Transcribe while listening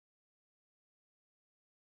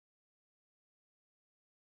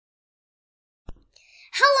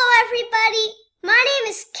Hello everybody, my name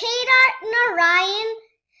is Kadar Narayan,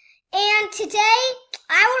 and today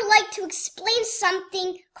I would like to explain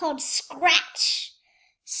something called Scratch.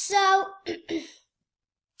 So,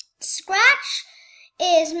 Scratch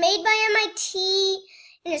is made by MIT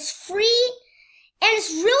and it's free and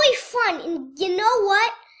it's really fun. And you know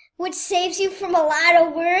what? Which saves you from a lot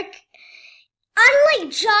of work?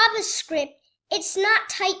 Unlike JavaScript, it's not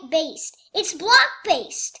type-based, it's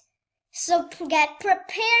block-based. So get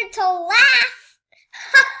prepared to laugh.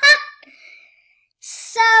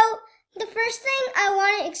 So the first thing I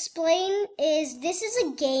want to explain is this is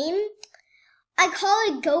a game. I call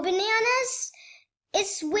it GoBananas.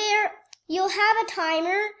 It's where you'll have a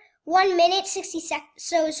timer, 1 minute, 60 seconds.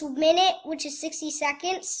 So it's a minute, which is 60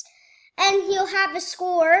 seconds. And you'll have a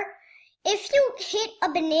score. If you hit a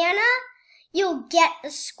banana, you'll get a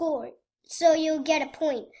score. So you'll get a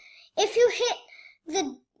point. If you hit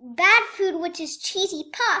the bad food, which is cheesy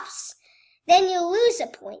puffs, then you'll lose a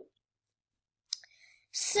point.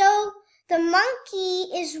 So the monkey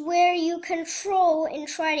is where you control and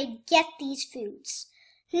try to get these foods.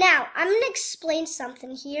 Now, I'm going to explain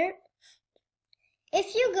something here.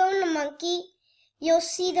 If you go in the monkey, you'll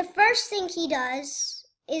see the first thing he does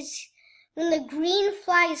is when the green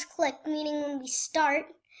flag is clicked, meaning when we start,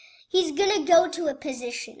 he's going to go to a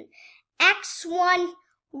position. X1,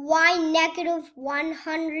 Y negative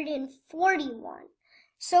 141.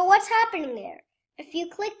 So what's happening there? If you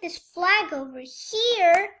click this flag over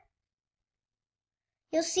here,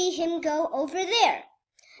 you'll see him go over there.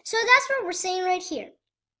 So that's what we're saying right here.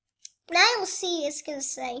 Now you'll see it's going to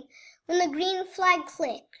say, when the green flag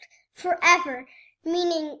clicked, forever,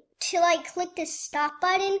 meaning till I click this stop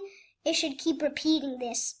button, it should keep repeating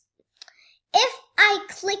this. If I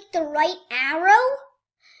click the right arrow,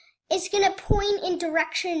 it's going to point in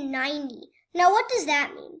direction 90. Now, what does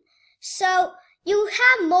that mean? So, you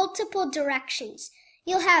have multiple directions.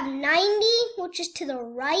 You'll have 90, which is to the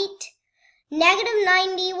right, negative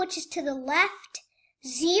 90, which is to the left,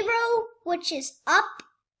 0, which is up,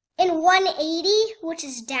 and 180, which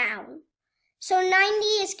is down. So, 90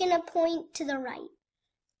 is going to point to the right.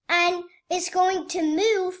 And it's going to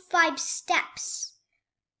move 5 steps.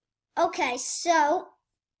 Okay, so,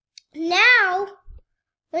 now,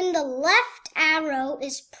 when the left arrow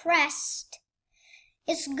is pressed,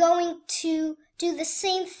 it's going to do the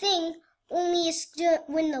same thing, only it's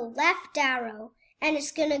when the left arrow, and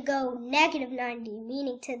it's going to go negative 90,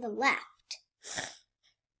 meaning to the left.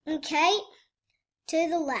 Okay? To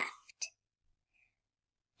the left.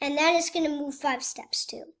 And then it's going to move 5 steps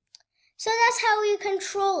too. So that's how you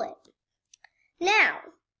control it.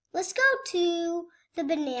 Now, let's go to the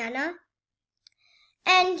banana.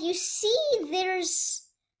 And you see there's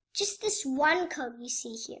just this one code you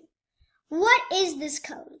see here. What is this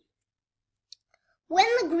code? When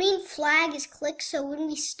the green flag is clicked, so when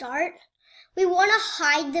we start, we want to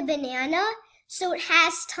hide the banana so it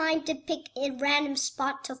has time to pick a random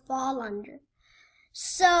spot to fall under.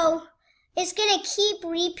 So it's going to keep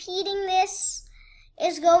repeating this.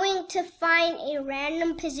 It's going to find a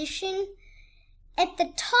random position at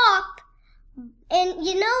the top. And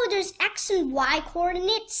you know there's X and Y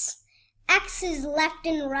coordinates. X is left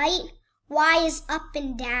and right, Y is up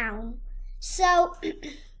and down. So,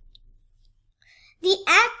 the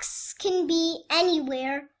X can be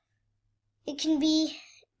anywhere. It can be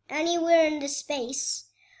anywhere in the space.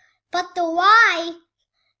 But the Y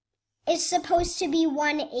is supposed to be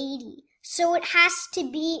 180. So it has to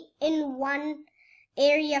be in one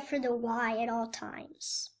area for the Y at all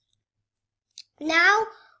times. Now,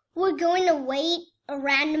 we're going to wait a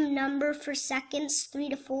random number for seconds, 3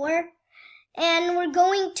 to 4. And we're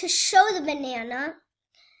going to show the banana,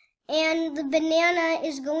 and the banana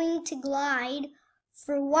is going to glide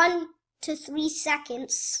for 1 to 3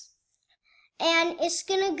 seconds. And it's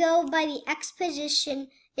going to go by the X position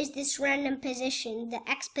is this random position, the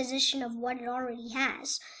X position of what it already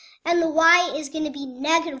has. And the Y is going to be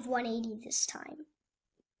negative 180 this time.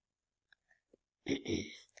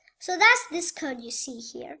 So that's this code you see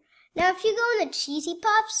here. Now if you go in the cheesy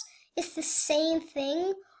puffs, it's the same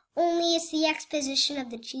thing. Only it's the X position of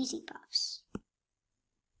the cheesy puffs.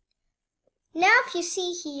 Now if you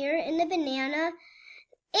see here in the banana,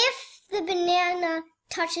 if the banana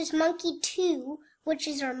touches monkey 2, which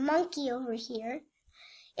is our monkey over here,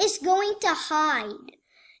 it's going to hide.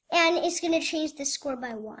 And it's going to change the score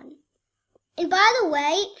by 1. And by the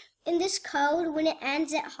way, in this code, when it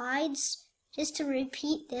ends, it hides, just to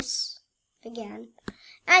repeat this again.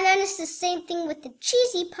 And then it's the same thing with the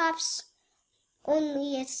cheesy puffs.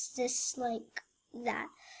 Only it's just like that.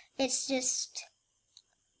 It's just,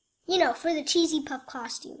 you know, for the cheesy puff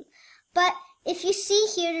costume. But if you see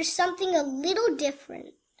here, there's something a little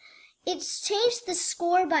different. It's changed the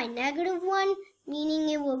score by -1, meaning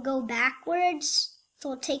it will go backwards,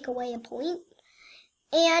 so it'll take away a point.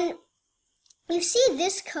 And you see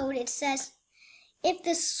this code, it says, if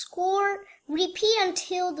the score, repeat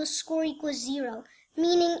until the score equals 0.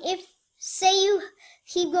 Meaning if, say you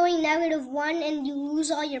keep going -1 and you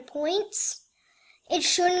lose all your points, it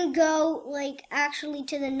shouldn't go like actually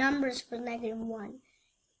to the numbers for -1.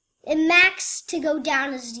 It max to go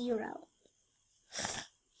down to 0.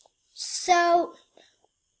 So,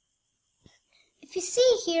 if you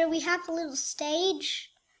see here, we have a little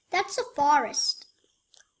stage. That's a forest.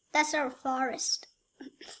 That's our forest.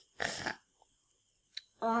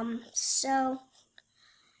 So,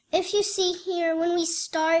 if you see here, when we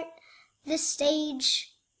start the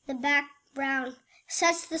stage, the background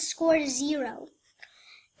sets the score to 0.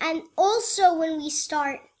 And also when we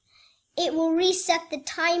start, it will reset the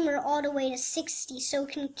timer all the way to 60 so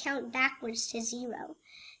it can count backwards to 0.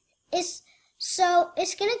 So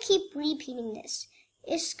it's going to keep repeating this.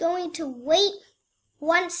 It's going to wait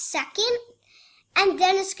 1 second and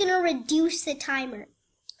then it's going to reduce the timer.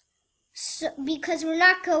 So, because we're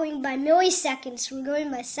not going by milliseconds, we're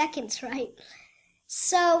going by seconds, right?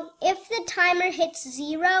 So if the timer hits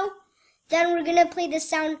 0, then we're going to play the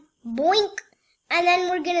sound boink, and then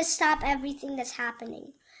we're going to stop everything that's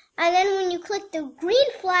happening. And then when you click the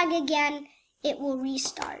green flag again, it will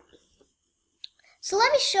restart. So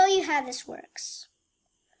let me show you how this works.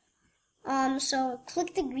 So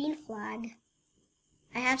click the green flag.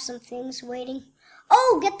 I have some things waiting.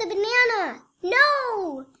 Oh, get the banana!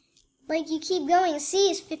 No! Like you keep going. See,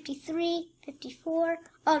 it's 53, 54.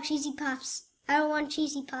 Oh, cheesy puffs. I don't want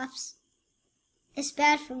cheesy puffs. It's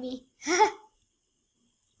bad for me.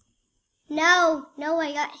 No,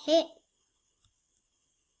 I got hit.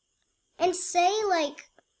 And say like,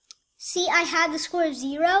 see, I had the score of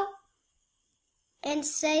 0. And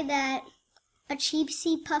say that a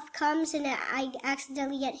cheesy puff comes and I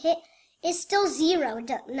accidentally get hit. It's still 0.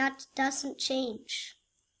 It doesn't change.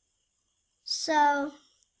 So,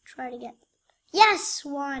 try to get, yes,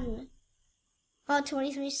 1. Oh,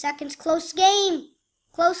 23 seconds. Close game.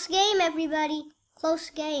 Close game, everybody.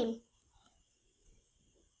 Close game.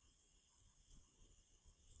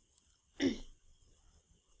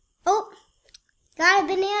 Oh, got a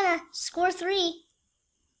banana. Score 3.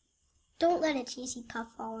 Don't let a cheesy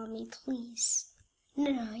puff fall on me, please.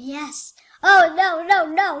 No, yes. Oh, no.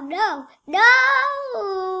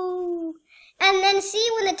 And then see,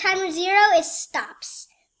 when the timer's 0, it stops.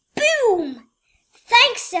 Boom!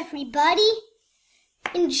 Thanks, everybody.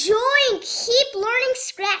 Enjoy and keep learning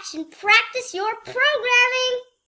Scratch and practice your programming.